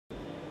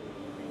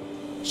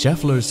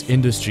Schaeffler's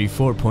Industry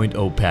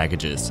 4.0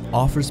 packages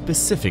offer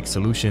specific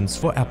solutions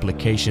for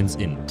applications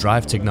in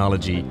drive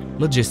technology,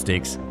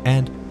 logistics,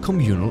 and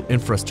communal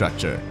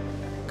infrastructure.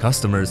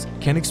 Customers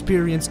can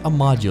experience a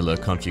modular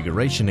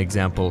configuration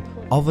example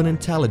of an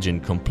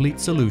intelligent complete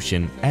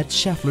solution at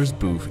Schaeffler's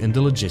booth in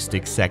the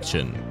logistics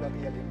section.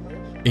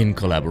 In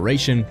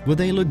collaboration with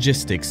a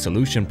logistics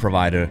solution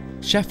provider,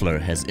 Schaeffler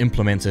has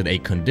implemented a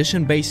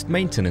condition-based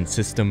maintenance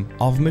system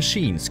of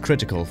machines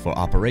critical for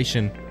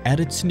operation at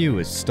its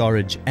newest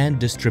storage and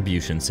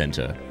distribution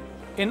center.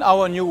 In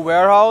our new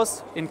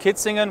warehouse in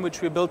Kitzingen,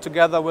 which we built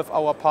together with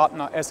our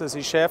partner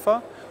SSE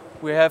Schaeffler,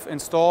 we have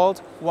installed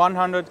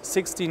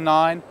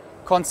 169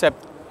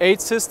 Concept 8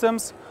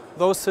 systems.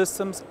 Those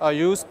systems are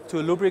used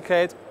to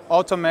lubricate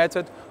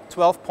automated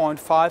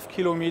 12.5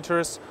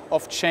 kilometers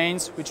of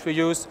chains which we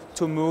use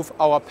to move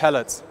our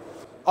pallets.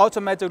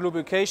 Automatic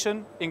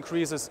lubrication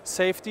increases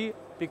safety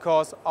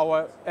because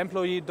our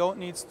employee don't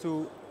need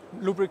to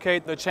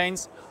lubricate the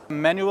chains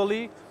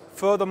manually.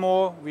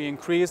 Furthermore, we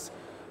increase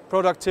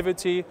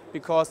productivity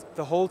because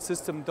the whole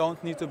system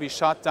don't need to be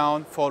shut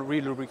down for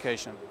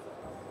re-lubrication.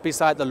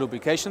 Beside the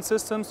lubrication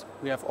systems,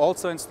 we have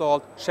also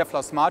installed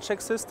Schaeffler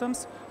SmartCheck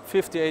systems.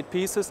 58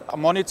 pieces are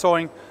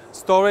monitoring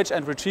storage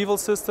and retrieval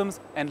systems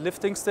and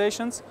lifting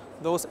stations.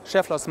 Those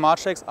Schaeffler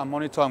SmartChecks are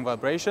monitoring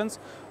vibrations.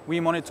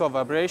 We monitor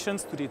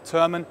vibrations to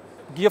determine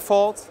gear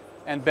faults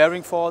and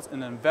bearing faults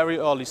in a very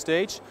early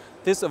stage.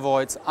 This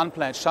avoids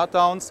unplanned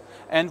shutdowns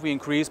and we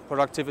increase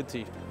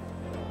productivity.